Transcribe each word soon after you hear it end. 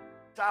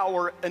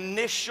Our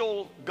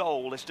initial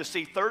goal is to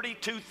see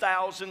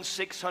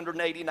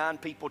 32,689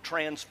 people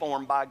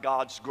transformed by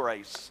God's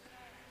grace.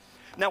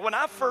 Now, when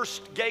I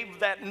first gave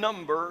that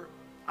number,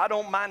 I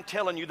don't mind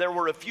telling you there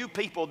were a few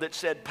people that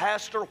said,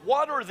 "Pastor,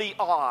 what are the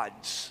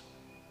odds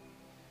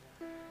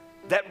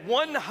that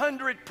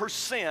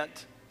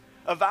 100%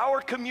 of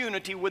our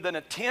community within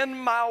a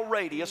 10-mile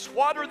radius,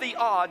 what are the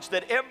odds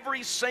that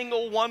every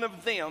single one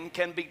of them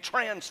can be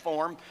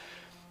transformed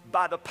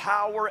by the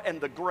power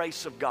and the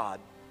grace of God?"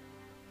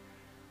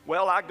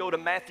 Well, I go to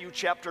Matthew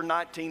chapter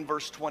 19,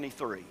 verse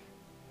 23,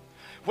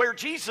 where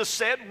Jesus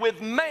said,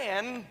 "With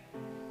man,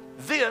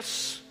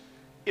 this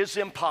is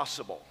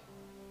impossible.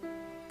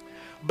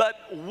 But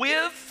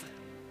with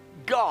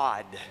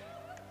God,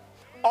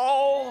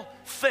 all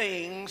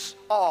things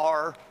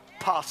are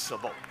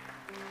possible."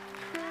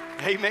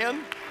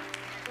 Amen?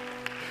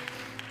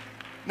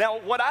 Now,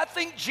 what I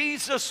think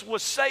Jesus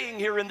was saying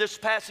here in this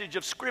passage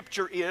of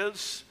Scripture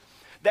is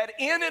that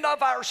in and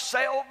of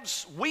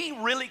ourselves, we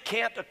really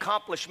can't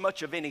accomplish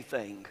much of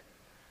anything.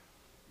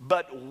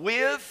 But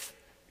with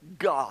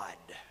God,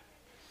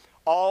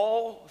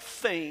 all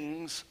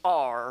things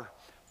are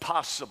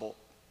possible.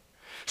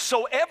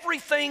 So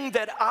everything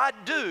that I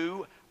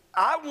do,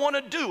 I want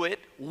to do it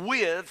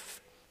with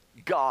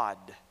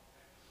God.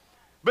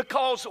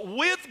 Because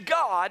with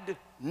God,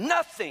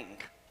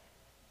 nothing,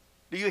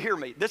 do you hear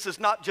me? This is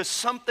not just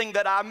something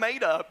that I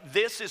made up.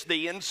 This is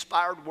the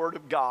inspired Word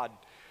of God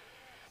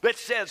that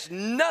says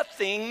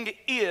nothing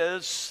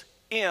is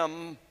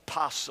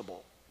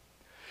impossible.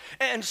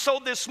 And so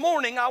this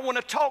morning I want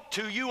to talk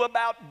to you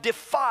about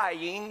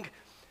defying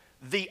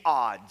the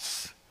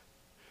odds.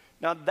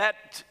 Now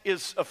that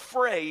is a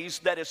phrase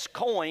that is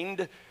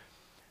coined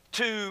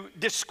to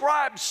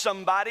describe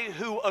somebody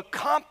who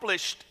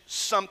accomplished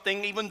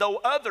something even though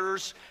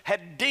others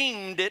had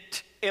deemed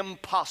it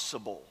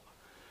impossible.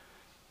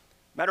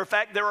 Matter of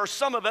fact, there are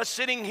some of us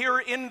sitting here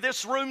in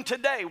this room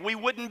today. We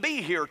wouldn't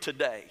be here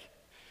today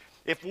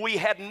if we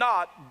had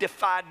not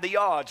defied the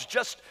odds.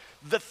 Just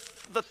the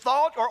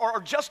thought or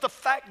just the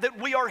fact that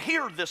we are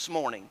here this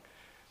morning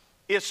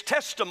is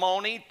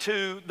testimony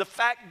to the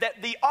fact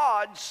that the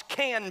odds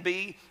can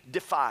be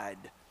defied.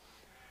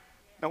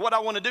 Now, what I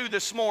want to do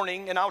this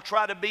morning, and I'll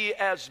try to be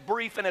as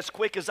brief and as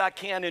quick as I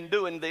can in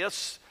doing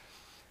this,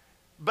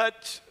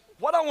 but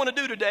what I want to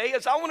do today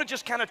is I want to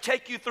just kind of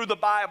take you through the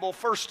Bible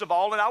first of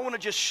all, and I want to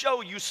just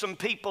show you some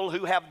people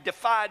who have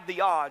defied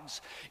the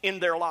odds in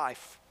their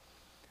life.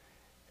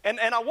 And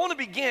I want to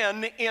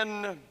begin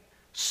in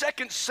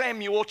 2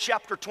 Samuel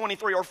chapter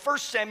 23, or 1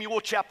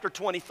 Samuel chapter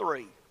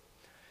 23.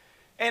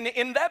 And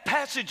in that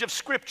passage of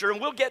Scripture,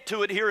 and we'll get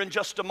to it here in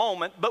just a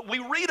moment, but we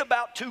read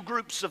about two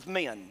groups of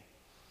men.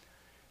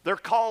 They're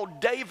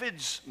called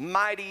David's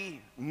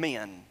mighty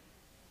men.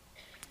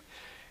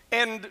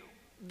 And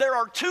there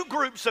are two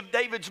groups of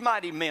David's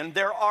mighty men.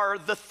 There are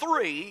the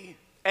 3,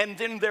 and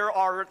then there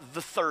are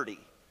the 30.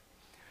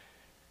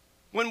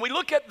 When we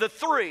look at the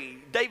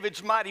 3,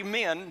 David's mighty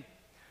men,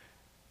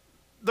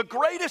 the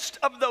greatest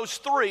of those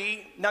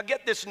 3, now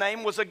get this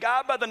name, was a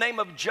guy by the name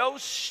of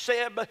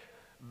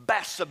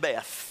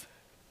Josheb-Basshebeth.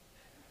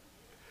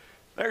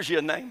 There's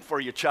your name for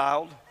your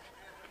child.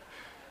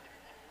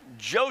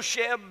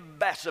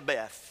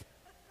 Josheb-Basshebeth.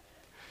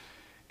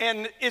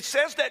 And it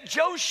says that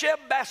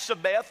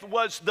Josheb-Basshebeth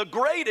was the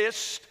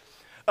greatest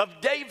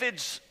of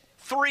David's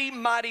 3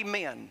 mighty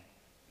men.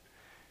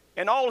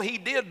 And all he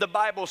did, the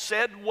Bible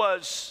said,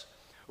 was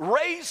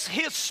raise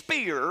his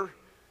spear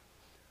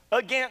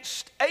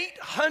against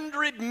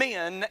 800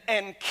 men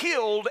and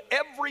killed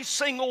every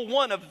single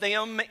one of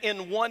them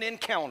in one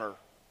encounter.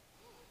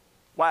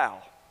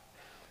 Wow.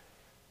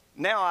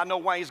 Now I know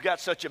why he's got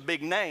such a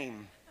big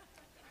name,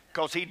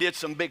 because he did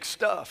some big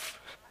stuff.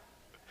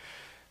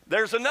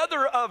 There's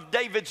another of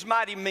David's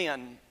mighty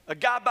men, a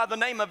guy by the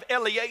name of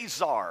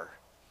Eleazar.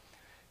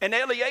 And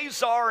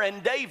Eleazar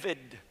and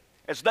David,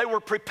 as they were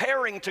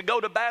preparing to go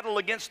to battle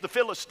against the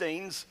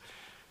Philistines,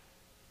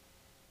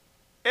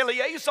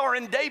 Eleazar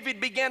and David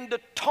began to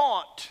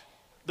taunt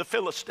the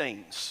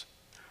Philistines.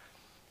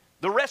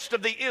 The rest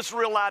of the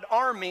Israelite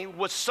army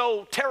was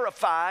so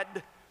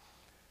terrified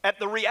at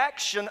the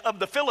reaction of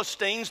the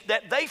Philistines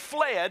that they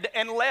fled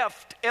and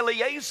left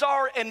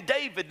Eleazar and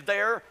David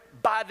there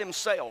by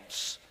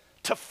themselves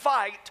to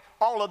fight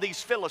all of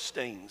these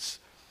Philistines.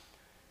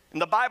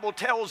 And the Bible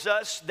tells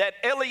us that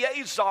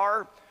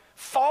Eleazar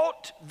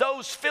fought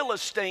those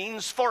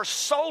Philistines for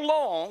so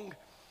long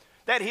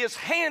that his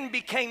hand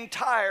became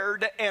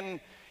tired and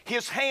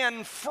his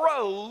hand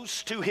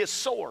froze to his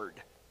sword.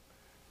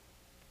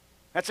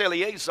 That's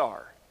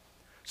Eleazar.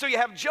 So you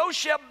have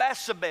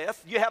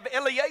Josheb-Basshebeth, you have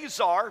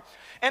Eleazar,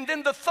 and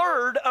then the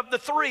third of the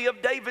 3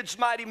 of David's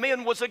mighty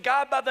men was a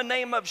guy by the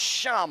name of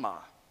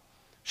Shammah.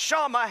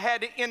 Shammah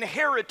had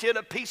inherited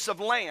a piece of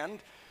land.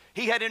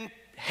 He had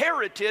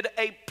inherited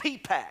a pea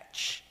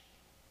patch,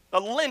 a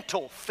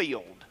lentil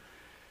field.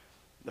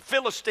 The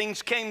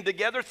Philistines came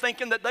together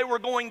thinking that they were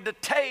going to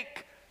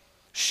take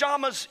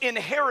Shammah's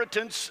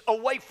inheritance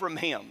away from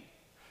him.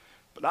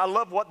 But I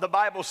love what the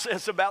Bible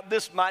says about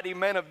this mighty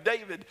man of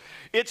David.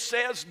 It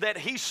says that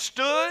he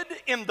stood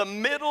in the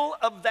middle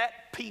of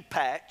that pea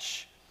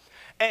patch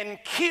and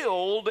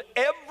killed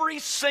every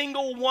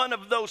single one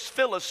of those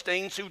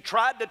Philistines who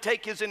tried to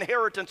take his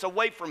inheritance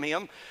away from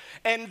him.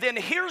 And then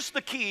here's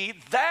the key: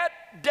 that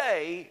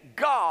day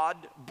God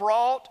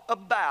brought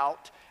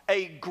about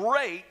a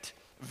great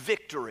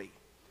victory,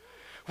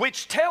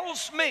 which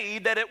tells me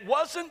that it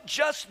wasn't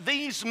just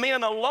these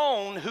men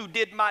alone who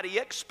did mighty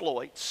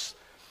exploits,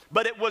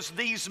 but it was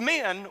these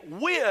men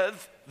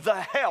with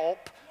the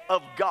help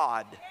of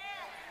God.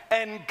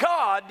 And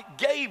God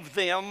gave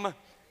them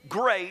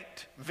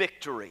great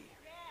victory.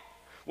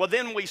 Well,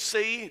 then we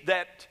see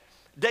that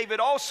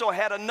David also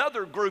had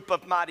another group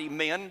of mighty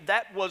men.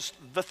 That was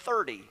the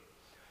 30.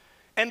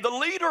 And the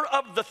leader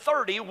of the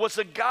 30 was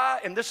a guy,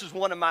 and this is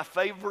one of my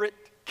favorite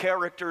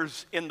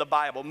characters in the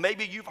Bible.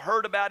 Maybe you've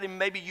heard about him,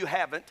 maybe you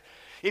haven't.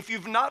 If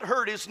you've not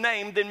heard his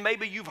name, then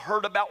maybe you've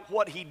heard about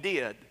what he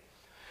did.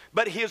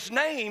 But his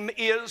name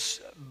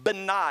is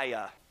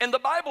Benaiah. And the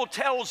Bible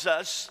tells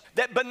us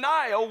that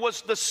Benaiah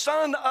was the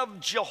son of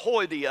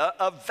Jehoiada,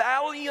 a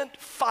valiant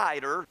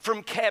fighter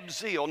from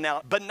Kabzeel.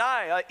 Now,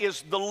 Benaiah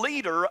is the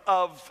leader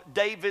of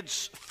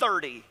David's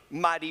 30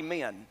 mighty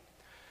men.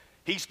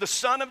 He's the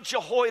son of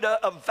Jehoiada,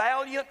 a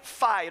valiant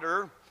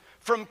fighter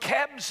from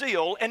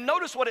Kabzeel. And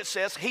notice what it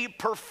says: he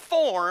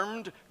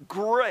performed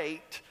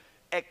great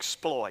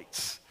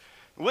exploits.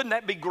 Wouldn't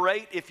that be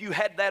great if you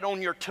had that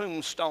on your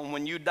tombstone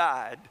when you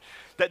died?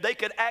 That they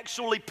could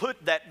actually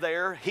put that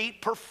there. He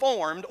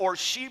performed, or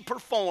she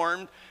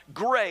performed,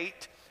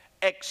 great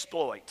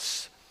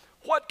exploits.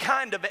 What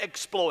kind of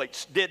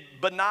exploits did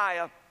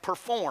Benaiah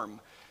perform?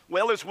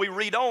 Well, as we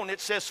read on,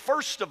 it says,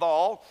 first of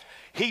all,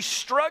 he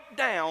struck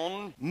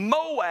down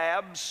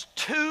Moab's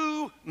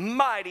 2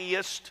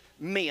 mightiest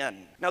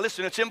men. Now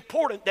listen, it's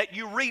important that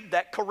you read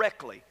that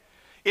correctly.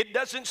 It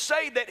doesn't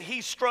say that he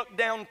struck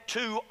down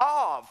 2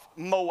 of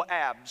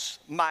Moab's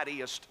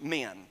mightiest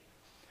men.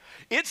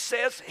 It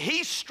says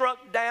he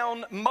struck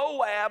down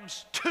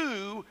Moab's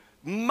 2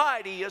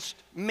 mightiest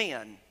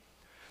men.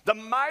 The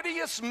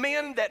mightiest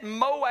men that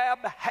Moab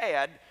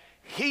had,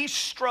 he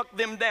struck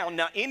them down.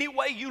 Now, any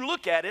way you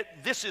look at it,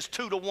 this is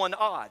 2-to-1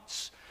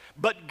 odds.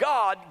 But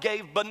God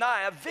gave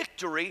Benaiah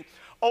victory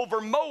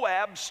over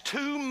Moab's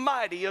 2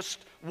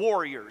 mightiest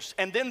warriors.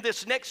 And then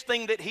this next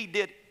thing that he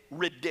did,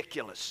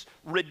 ridiculous,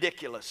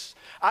 ridiculous.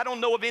 I don't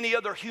know of any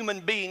other human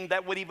being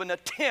that would even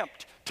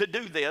attempt to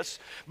do this,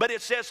 but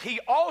it says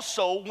he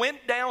also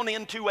went down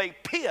into a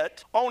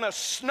pit on a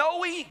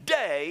snowy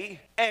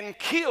day and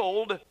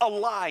killed a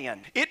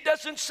lion. It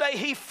doesn't say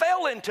he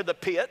fell into the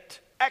pit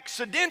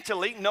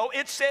accidentally. No,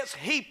 it says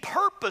he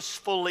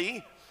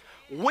purposefully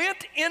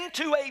went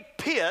into a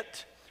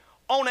pit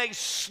on a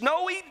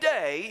snowy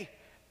day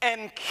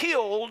and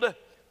killed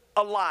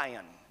a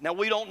lion. Now,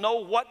 we don't know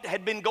what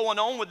had been going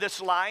on with this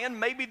lion.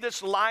 Maybe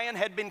this lion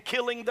had been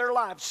killing their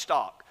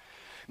livestock.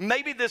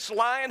 Maybe this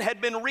lion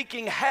had been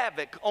wreaking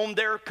havoc on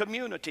their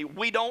community.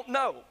 We don't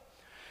know.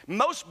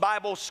 Most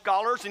Bible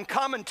scholars and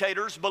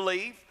commentators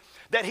believe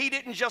that he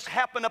didn't just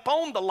happen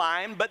upon the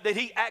lion, but that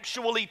he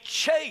actually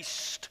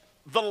chased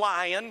the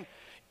lion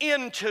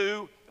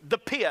into the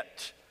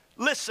pit.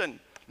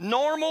 Listen,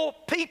 normal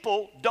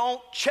people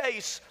don't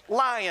chase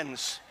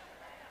lions.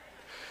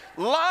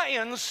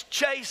 Lions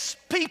chase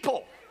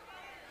people.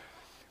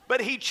 But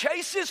he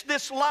chases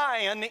this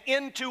lion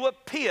into a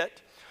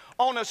pit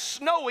on a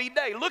snowy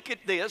day. Look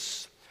at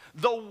this.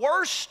 The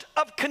worst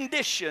of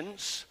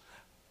conditions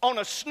on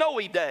a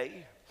snowy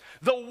day,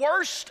 the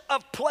worst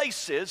of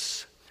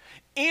places,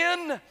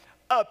 in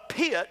a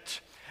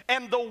pit,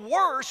 and the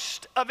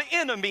worst of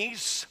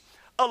enemies,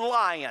 a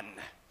lion.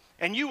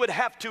 And you would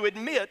have to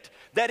admit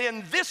that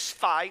in this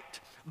fight,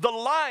 the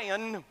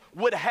lion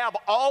would have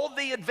all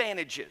the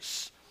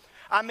advantages.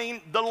 I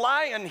mean, the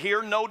lion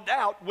here, no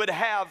doubt, would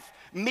have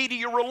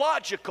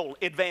meteorological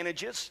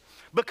advantages,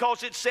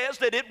 because it says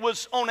that it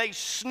was on a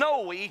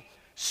snowy,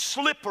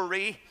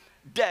 slippery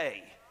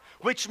day,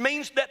 which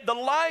means that the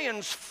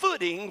lion's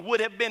footing would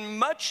have been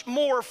much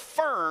more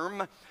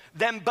firm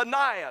than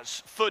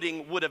Benaiah's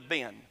footing would have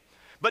been.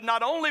 But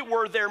not only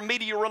were there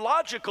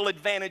meteorological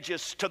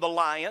advantages to the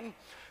lion,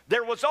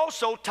 there was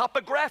also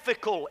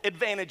topographical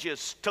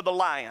advantages to the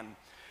lion,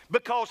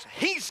 because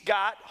he's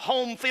got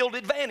home field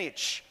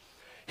advantage.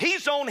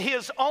 He's on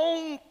his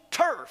own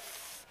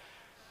turf.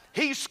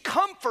 He's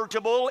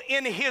comfortable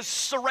in his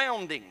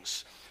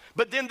surroundings.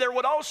 But then there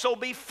would also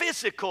be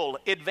physical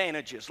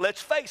advantages. Let's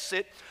face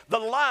it, the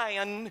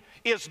lion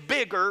is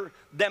bigger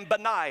than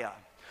Benaiah.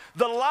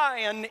 The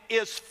lion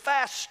is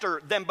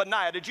faster than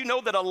Benaiah. Did you know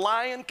that a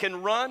lion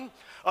can run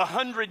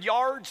 100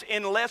 yards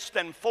in less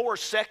than 4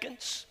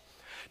 seconds?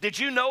 Did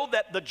you know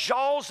that the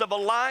jaws of a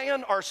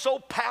lion are so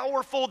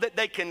powerful that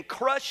they can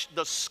crush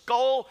the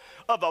skull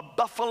of a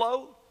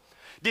buffalo?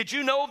 Did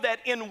you know that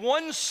in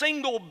one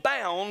single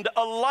bound,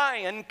 a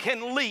lion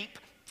can leap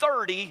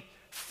 30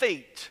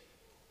 feet?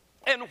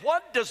 And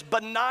what does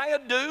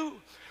Benaiah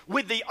do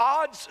with the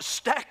odds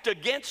stacked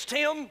against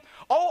him,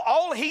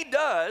 all he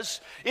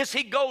does is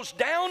he goes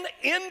down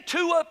into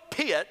a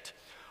pit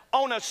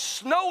on a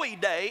snowy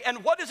day,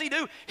 and what does he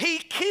do? He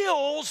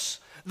kills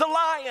the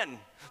lion.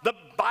 The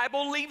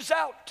Bible leaves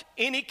out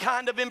any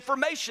kind of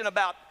information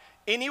about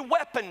any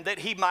weapon that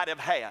he might have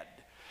had.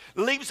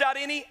 Leaves out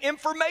any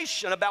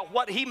information about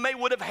what he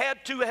would have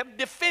had to have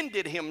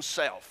defended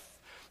himself.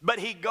 But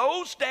he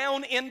goes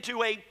down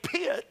into a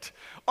pit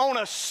on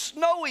a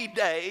snowy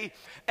day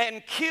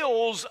and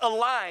kills a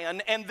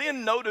lion. And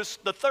then notice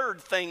the third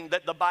thing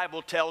that the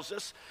Bible tells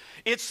us.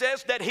 It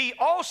says that he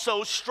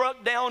also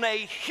struck down a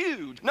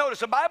huge. Notice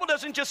the Bible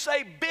doesn't just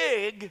say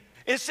big.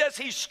 It says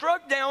he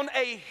struck down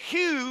a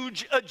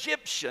huge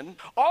Egyptian,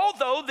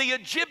 although the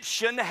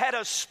Egyptian had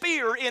a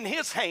spear in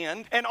his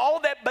hand, and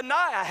all that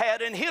Benaiah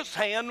had in his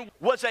hand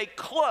was a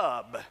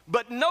club.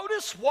 But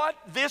notice what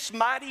this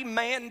mighty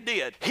man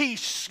did. He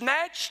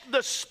snatched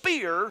the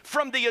spear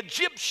from the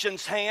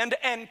Egyptian's hand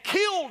and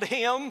killed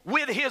him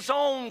with his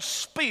own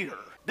spear.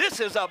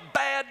 This is a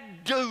bad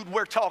dude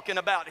we're talking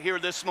about here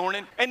this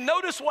morning. And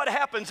notice what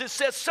happens. It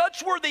says,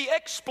 such were the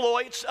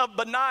exploits of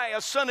Benaiah,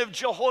 son of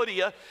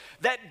Jehoiada,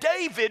 that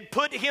David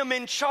put him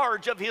in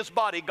charge of his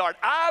bodyguard.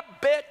 I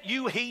bet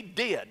you he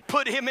did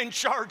put him in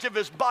charge of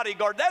his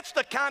bodyguard. That's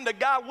the kind of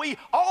guy we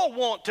all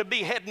want to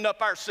be heading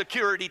up our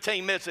security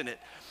team, isn't it?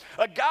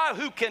 A guy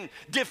who can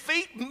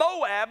defeat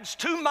Moab's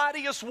two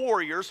mightiest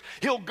warriors.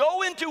 He'll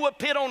go into a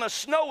pit on a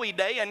snowy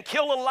day and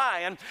kill a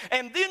lion,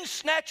 and then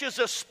snatches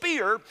a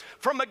spear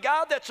from a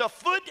guy that's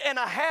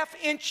 1.5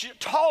 feet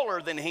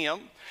taller than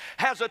him,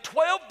 has a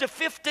 12 to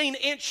 15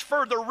 inch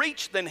further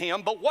reach than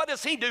him. But what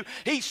does he do?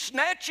 He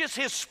snatches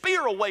his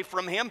spear away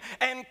from him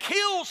and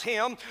kills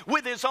him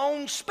with his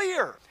own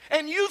spear.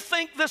 And you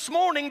think this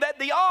morning that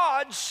the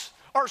odds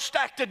are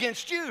stacked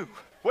against you.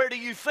 Where do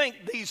you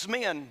think these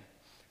men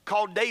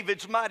called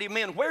David's mighty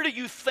men, where do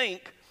you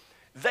think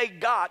they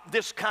got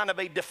this kind of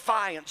a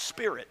defiant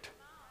spirit?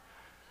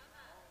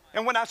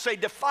 And when I say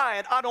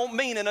defiant, I don't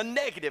mean in a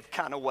negative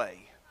kind of way.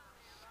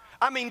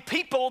 I mean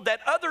people that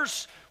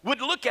others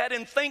would look at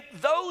and think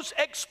those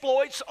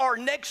exploits are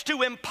next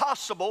to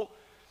impossible.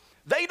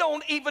 They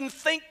don't even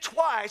think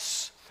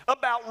twice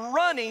about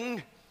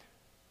running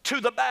to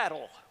the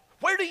battle.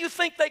 Where do you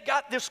think they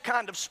got this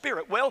kind of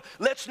spirit? Well,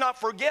 let's not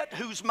forget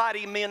whose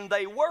mighty men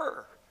they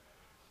were.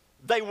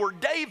 They were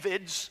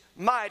David's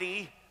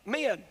mighty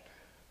men.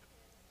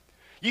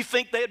 You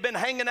think they had been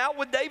hanging out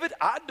with David?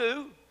 I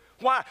do.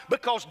 Why?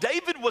 Because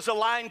David was a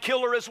lion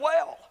killer as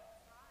well.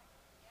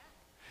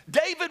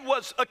 David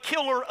was a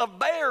killer of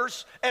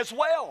bears as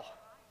well.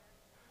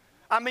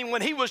 I mean,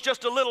 when he was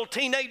just a little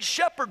teenage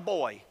shepherd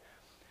boy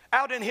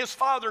out in his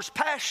father's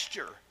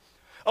pasture,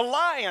 a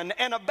lion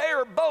and a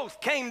bear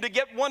both came to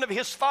get one of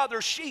his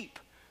father's sheep.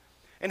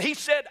 And he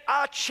said,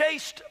 I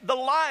chased the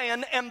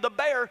lion and the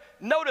bear.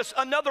 Notice,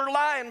 another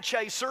lion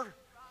chaser.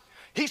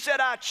 He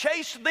said, I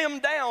chased them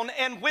down,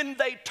 and when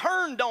they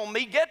turned on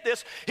me, get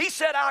this, he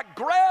said, I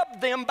grabbed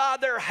them by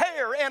their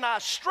hair, and I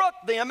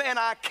struck them, and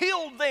I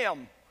killed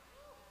them.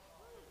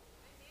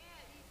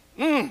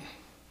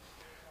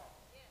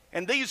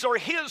 And these are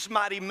his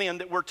mighty men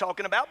that we're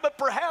talking about. But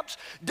perhaps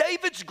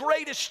David's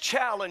greatest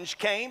challenge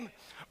came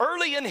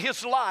early in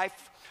his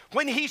life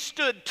when he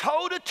stood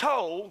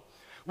toe-to-toe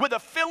with a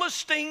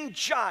Philistine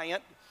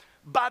giant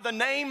by the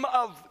name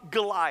of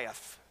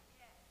Goliath.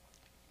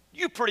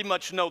 You pretty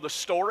much know the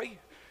story.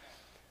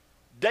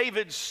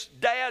 David's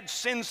dad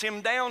sends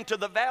him down to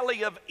the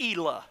valley of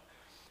Elah,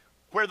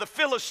 where the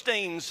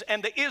Philistines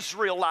and the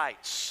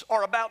Israelites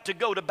are about to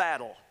go to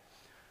battle.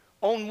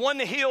 On one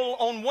hill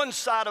on one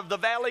side of the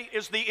valley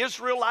is the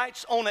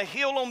Israelites. On a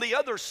hill on the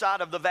other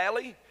side of the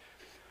valley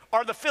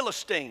are the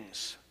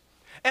Philistines.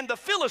 And the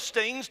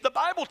Philistines, the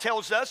Bible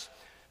tells us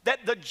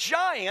that the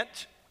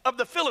giant of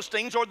the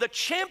Philistines, or the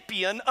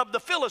champion of the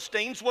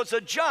Philistines, was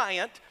a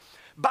giant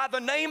by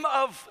the name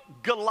of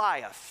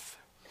Goliath.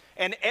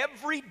 And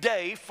every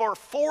day for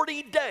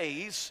 40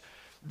 days,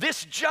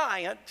 this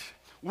giant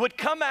would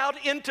come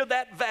out into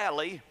that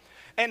valley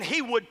and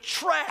he would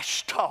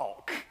trash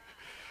talk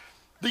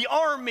the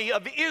army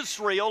of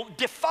Israel,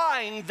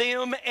 defying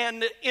them,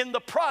 and in the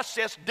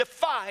process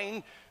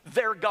defying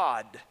their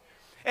God.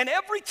 And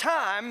every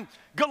time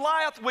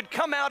Goliath would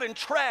come out and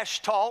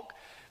trash talk,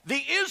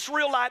 the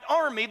Israelite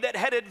army that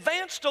had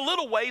advanced a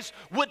little ways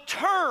would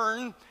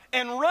turn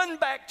and run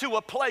back to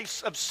a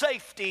place of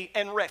safety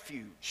and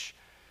refuge.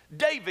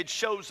 David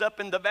shows up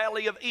in the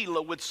valley of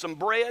Elah with some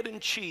bread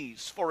and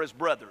cheese for his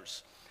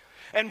brothers.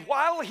 And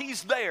while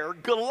he's there,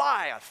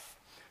 Goliath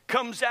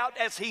comes out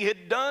as he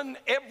had done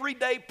every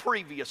day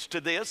previous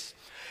to this,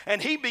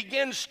 and he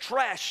begins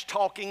trash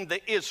talking the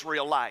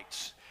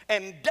Israelites.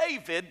 And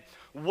David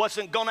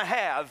wasn't going to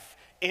have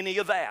any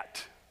of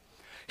that.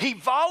 He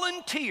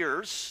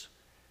volunteers,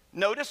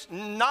 notice,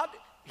 not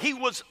he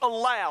was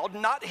allowed,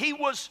 not he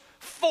was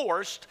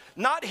forced,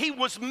 not he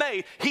was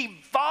made. He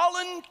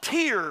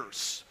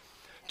volunteers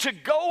to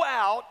go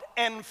out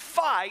and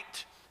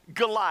fight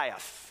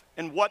Goliath.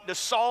 And what does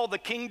Saul the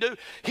king do?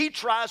 He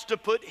tries to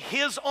put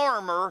his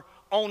armor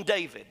on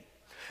David.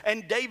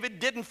 And David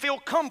didn't feel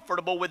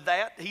comfortable with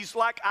that. He's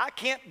like, I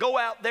can't go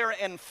out there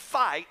and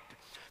fight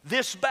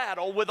this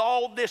battle with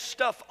all this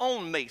stuff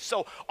on me.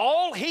 So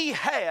all he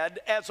had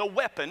as a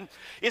weapon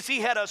is he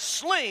had a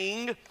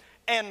sling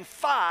and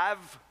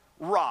 5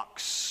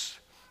 rocks.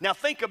 Now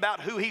think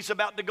about who he's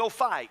about to go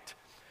fight.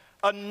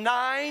 A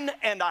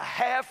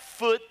 9.5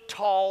 foot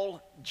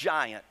tall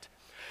giant.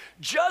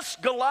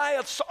 Just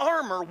Goliath's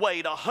armor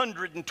weighed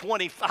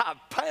 125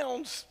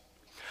 pounds.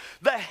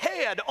 The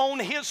head on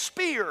his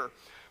spear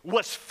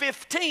was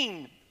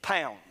 15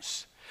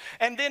 pounds.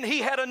 And then he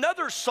had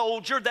another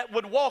soldier that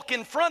would walk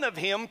in front of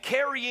him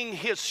carrying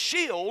his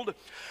shield,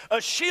 a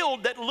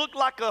shield that looked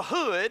like a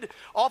hood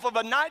off of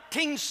a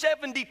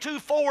 1972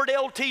 Ford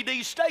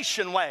LTD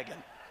station wagon.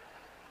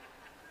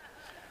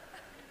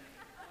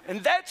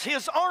 And that's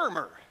his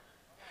armor.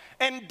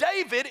 And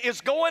David is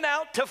going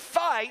out to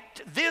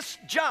fight this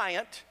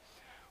giant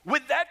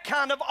with that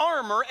kind of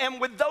armor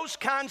and with those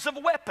kinds of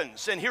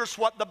weapons. And here's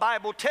what the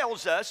Bible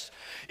tells us.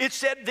 It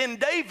said, then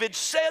David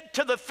said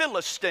to the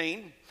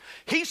Philistine,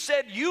 he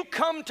said, you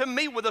come to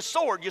me with a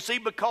sword. You see,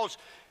 because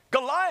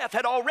Goliath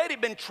had already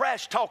been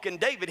trash talking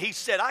David. He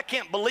said, I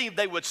can't believe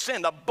they would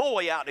send a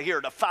boy out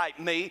here to fight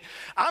me.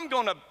 I'm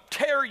going to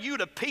tear you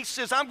to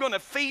pieces. I'm going to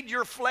feed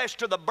your flesh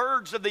to the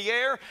birds of the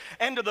air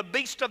and to the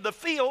beasts of the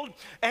field.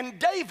 And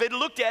David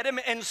looked at him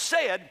and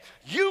said,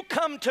 you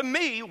come to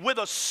me with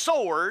a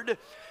sword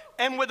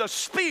and with a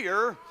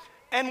spear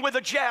and with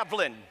a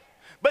javelin.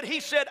 But he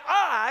said,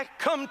 I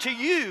come to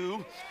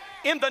you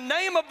in the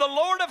name of the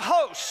Lord of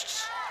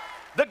hosts,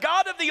 the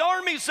God of the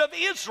armies of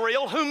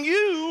Israel, whom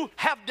you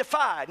have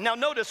defied. Now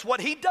notice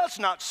what he does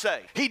not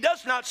say. He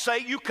does not say,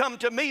 you come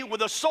to me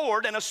with a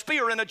sword and a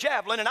spear and a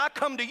javelin, and I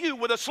come to you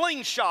with a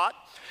slingshot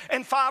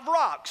and 5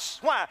 rocks.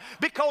 Why?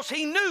 Because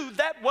he knew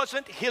that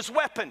wasn't his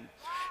weapon.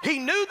 He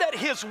knew that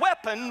his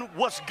weapon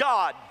was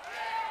God.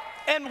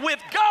 And with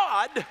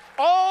God,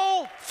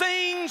 all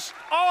things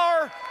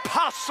are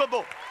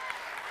possible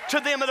to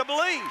them that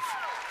believe.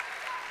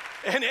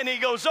 And he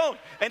goes on,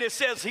 and it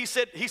says, he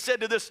said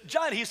to this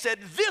giant, he said,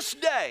 this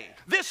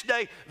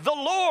day, the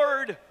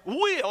Lord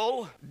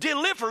will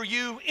deliver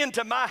you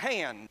into my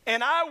hand,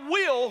 and I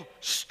will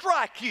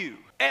strike you,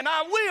 and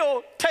I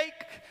will take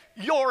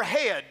your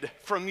head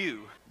from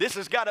you. This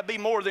has got to be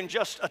more than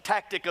just a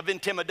tactic of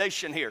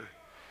intimidation here.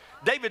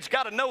 David's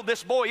got to know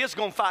this boy is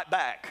going to fight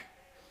back.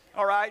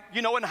 All right?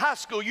 You know, in high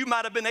school, you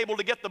might have been able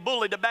to get the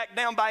bully to back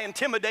down by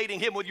intimidating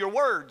him with your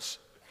words,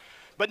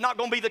 but not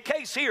going to be the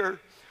case here.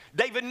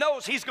 David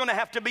knows he's going to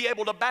have to be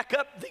able to back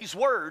up these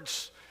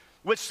words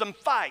with some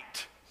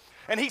fight.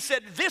 And he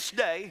said, this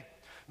day,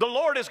 the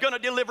Lord is going to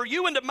deliver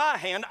you into my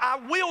hand. I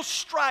will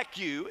strike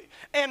you,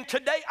 and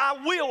today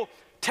I will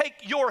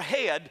take your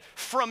head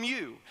from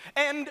you.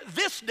 And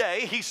this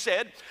day, he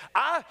said,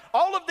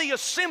 all of the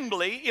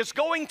assembly is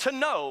going to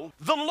know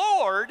the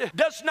Lord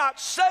does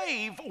not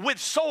save with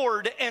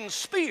sword and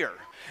spear.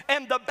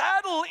 And the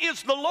battle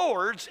is the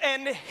Lord's,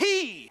 and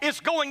he is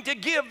going to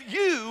give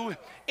you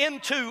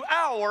into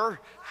our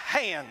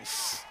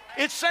hands.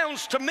 It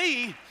sounds to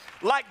me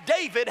like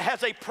David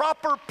has a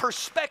proper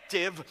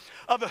perspective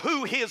of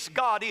who his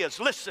God is.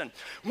 Listen,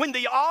 when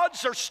the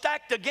odds are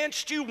stacked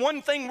against you,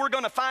 one thing we're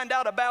going to find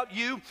out about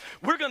you,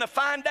 we're going to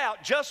find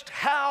out just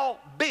how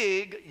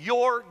big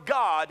your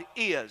God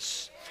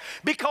is.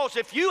 Because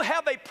if you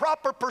have a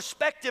proper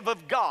perspective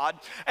of God,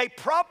 a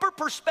proper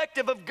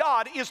perspective of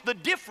God is the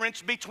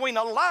difference between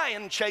a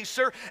lion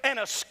chaser and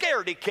a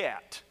scaredy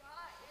cat.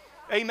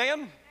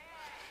 Amen?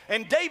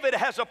 And David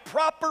has a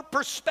proper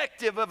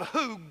perspective of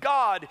who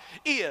God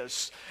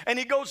is. And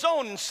he goes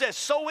on and says,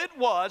 so it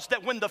was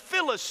that when the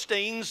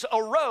Philistines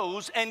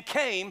arose and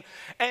came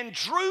and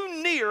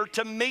drew near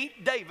to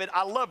meet David,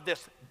 I love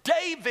this,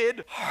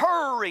 David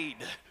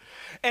hurried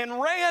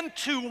and ran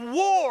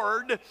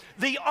toward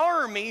the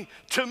army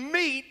to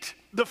meet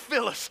the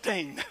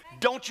Philistine.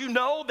 Don't you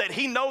know that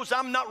he knows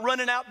I'm not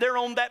running out there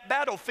on that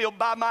battlefield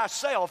by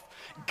myself?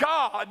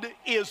 God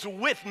is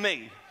with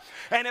me.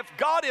 And if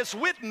God is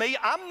with me,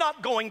 I'm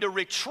not going to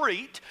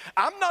retreat.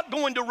 I'm not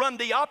going to run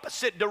the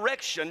opposite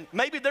direction.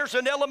 Maybe there's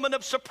an element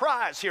of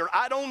surprise here.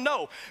 I don't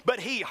know. But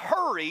he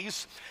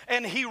hurries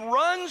and he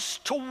runs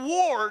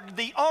toward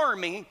the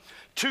army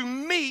to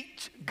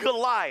meet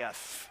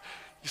Goliath.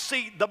 You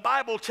see, the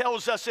Bible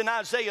tells us in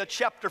Isaiah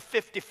chapter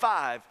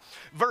 55,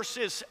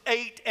 verses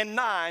 8 and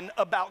 9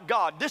 about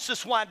God. This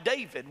is why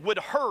David would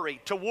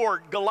hurry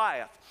toward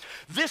Goliath.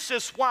 This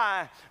is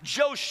why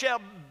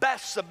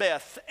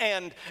Josheb-Basshebeth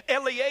and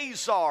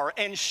Eleazar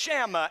and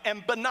Shammah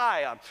and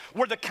Benaiah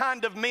were the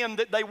kind of men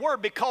that they were,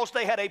 because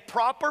they had a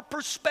proper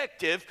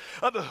perspective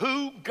of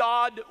who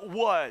God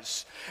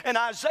was. And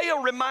Isaiah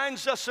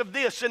reminds us of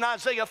this in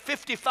Isaiah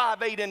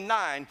 55, 8 and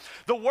 9,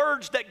 the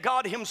words that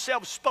God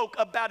himself spoke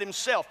about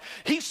himself.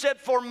 He said,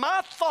 for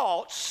my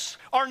thoughts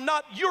are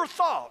not your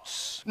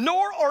thoughts,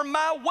 nor are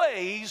my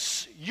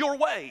ways your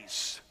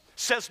ways,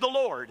 says the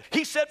Lord.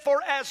 He said,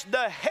 for as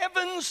the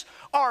heavens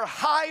are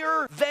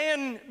higher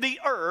than the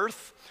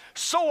earth,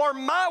 so are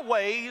my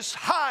ways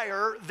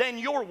higher than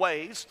your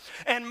ways,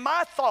 and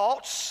my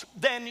thoughts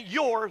than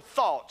your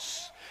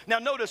thoughts. Now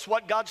notice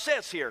what God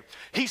says here.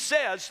 He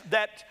says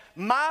that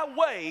my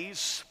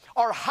ways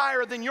are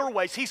higher than your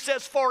ways. He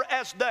says, for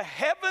as the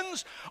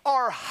heavens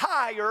are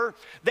higher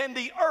than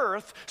the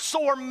earth,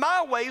 so are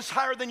my ways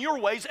higher than your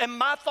ways, and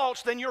my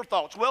thoughts than your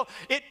thoughts. Well,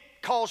 it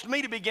caused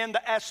me to begin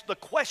to ask the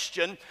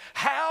question,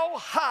 how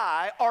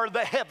high are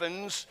the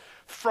heavens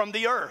from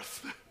the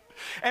earth?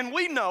 And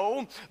we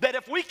know that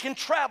if we can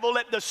travel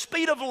at the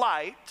speed of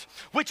light,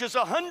 which is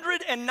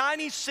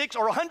 196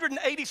 or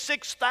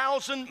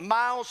 186,000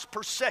 miles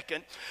per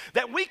second,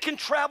 that we can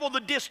travel the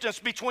distance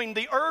between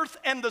the earth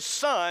and the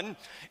sun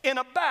in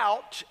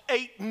about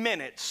 8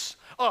 minutes.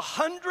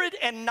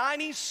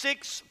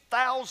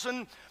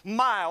 196,000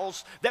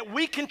 miles that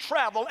we can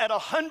travel at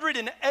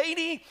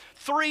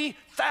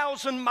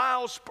 183,000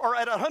 miles, or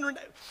at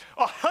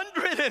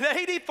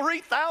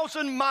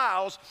 183,000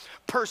 miles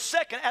per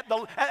second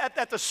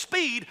at the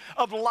speed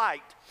of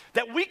light.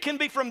 That we can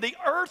be from the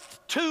earth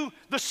to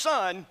the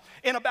sun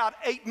in about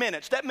 8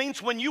 minutes. That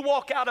means when you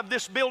walk out of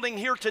this building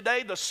here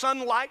today, the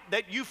sunlight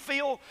that you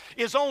feel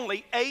is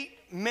only 8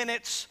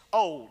 minutes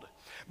old.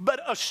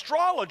 But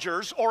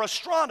astrologers or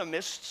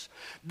astronomists,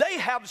 they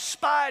have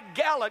spied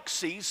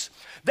galaxies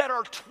that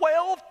are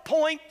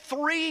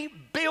 12.3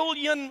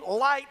 billion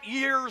light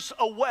years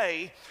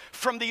away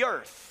from the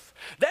earth.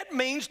 That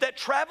means that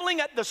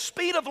traveling at the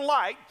speed of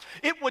light,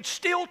 it would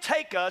still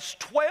take us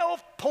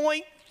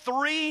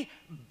 12.3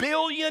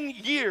 billion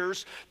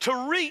years to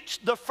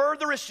reach the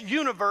furthest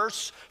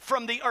universe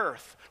from the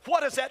earth. What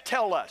does that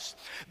tell us?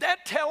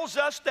 That tells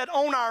us that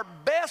on our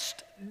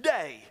best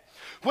day,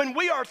 when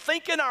we are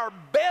thinking our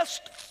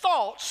best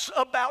thoughts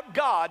about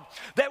God,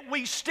 that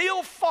we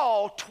still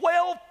fall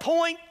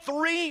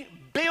 12.3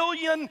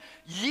 billion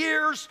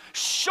years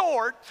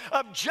short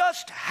of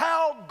just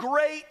how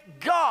great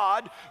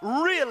God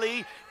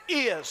really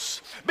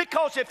is.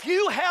 Because if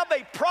you have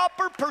a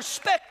proper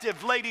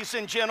perspective, ladies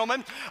and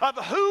gentlemen, of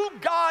who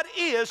God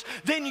is,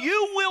 then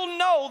you will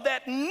know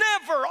that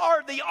never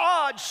are the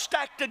odds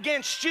stacked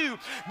against you,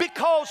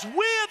 because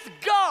with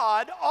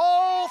God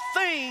all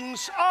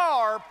things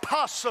are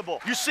possible.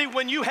 You see,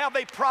 when you have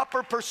a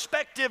proper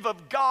perspective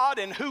of God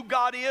and who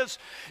God is,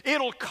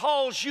 it'll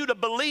cause you to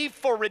believe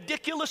for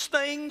ridiculous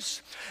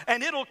things,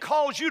 and it'll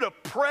cause you to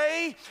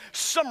pray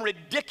some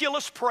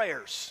ridiculous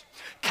prayers.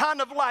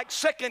 Kind of like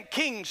 2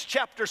 Kings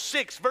chapter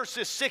 6,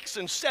 verses 6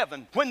 and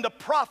 7, when the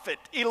prophet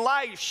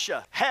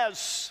Elisha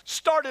has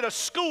started a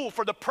school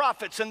for the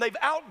prophets, and they've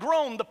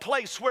outgrown the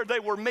place where they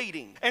were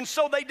meeting. And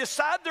so they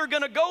decide they're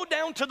going to go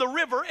down to the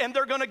river, and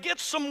they're going to get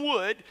some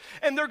wood,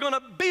 and they're going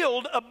to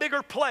build a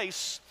bigger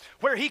place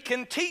where he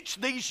can teach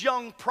these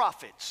young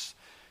prophets.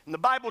 And the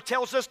Bible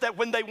tells us that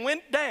when they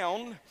went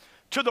down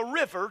to the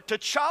river to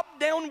chop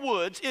down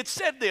woods, it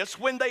said this: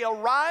 when they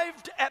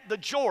arrived at the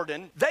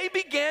Jordan, they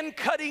began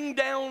cutting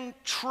down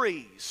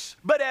trees.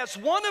 But as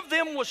one of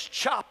them was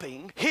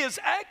chopping, his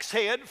axe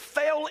head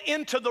fell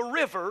into the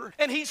river,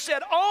 and he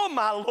said, "Oh,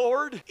 my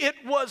Lord, it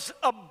was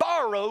a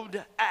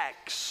borrowed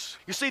axe."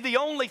 You see, the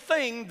only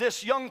thing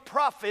this young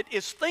prophet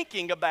is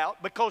thinking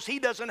about, because he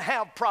doesn't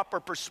have proper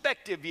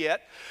perspective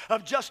yet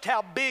of just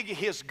how big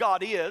his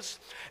God is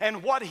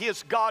and what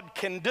his God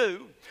can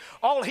do,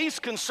 all he's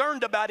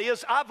concerned about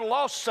is, I've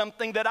lost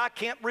something that I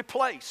can't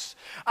replace.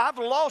 I've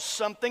lost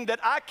something that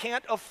I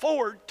can't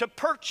afford to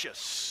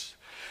purchase.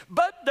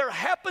 But there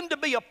happened to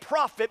be a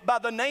prophet by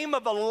the name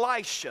of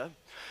Elisha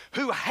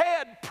who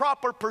had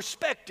proper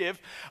perspective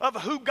of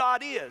who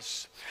God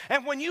is.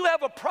 And when you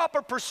have a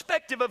proper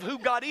perspective of who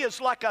God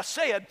is, like I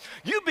said,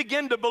 you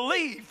begin to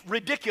believe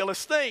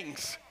ridiculous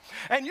things.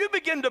 And you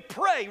begin to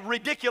pray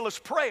ridiculous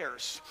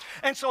prayers.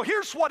 And so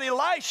here's what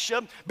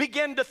Elisha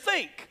began to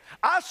think.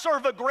 I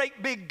serve a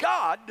great big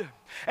God,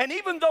 and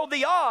even though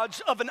the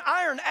odds of an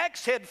iron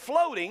axe head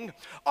floating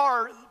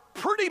are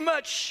pretty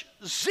much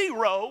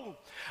zero,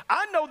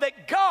 I know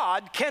that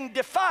God can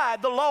defy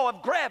the law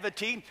of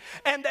gravity,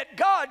 and that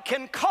God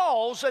can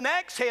cause an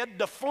axe head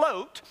to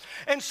float.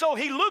 And so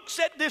he looks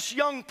at this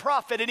young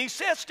prophet and he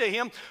says to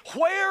him,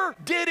 "Where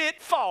did it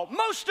fall?"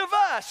 Most of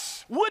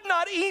us would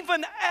not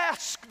even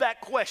ask that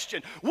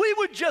question. We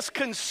would just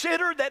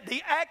consider that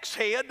the axe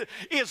head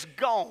is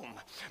gone.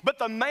 But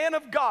the man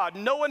of God,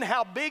 knowing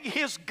how big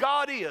his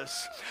God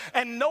is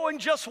and knowing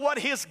just what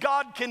his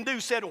God can do,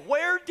 said,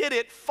 "Where did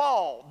it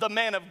fall?" the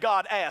man of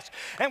God asked.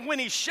 And when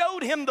he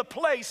showed him the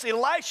place,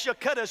 Elisha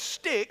cut a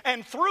stick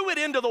and threw it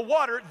into the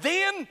water.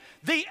 Then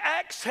the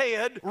axe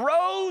head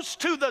rose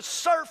to the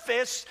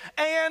surface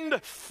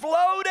and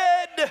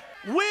floated.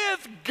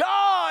 With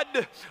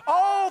God,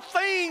 all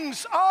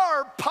things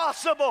are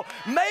possible.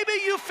 Maybe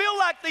you feel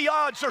like the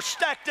odds are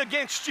stacked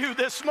against you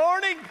this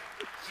morning.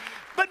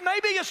 But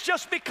maybe it's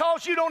just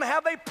because you don't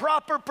have a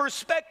proper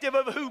perspective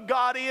of who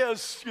God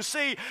is. You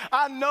see,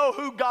 I know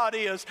who God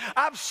is.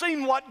 I've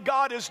seen what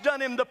God has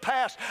done in the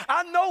past.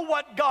 I know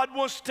what God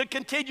wants to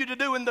continue to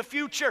do in the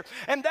future.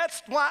 And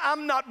that's why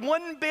I'm not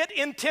one bit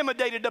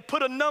intimidated to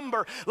put a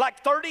number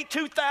like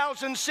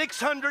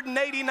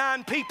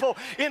 32,689 people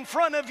in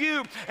front of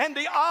you. And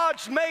the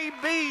odds may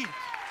be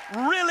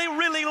really,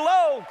 really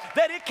low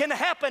that it can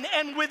happen.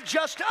 And with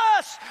just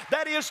us,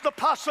 that is the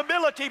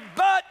possibility.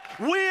 But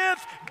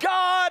with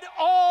God,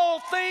 all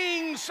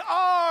things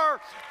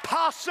are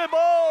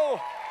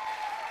possible.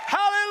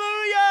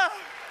 Hallelujah.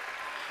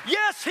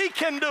 Yes, He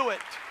can do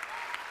it.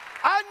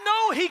 I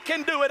know He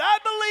can do it. I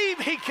believe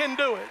He can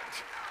do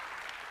it.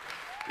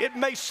 It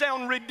may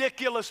sound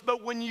ridiculous,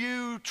 but when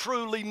you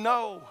truly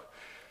know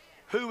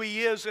who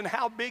He is and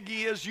how big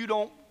He is, you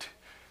don't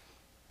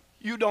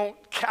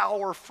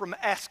cower from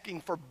asking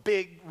for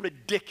big,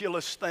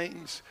 ridiculous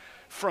things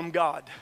from God.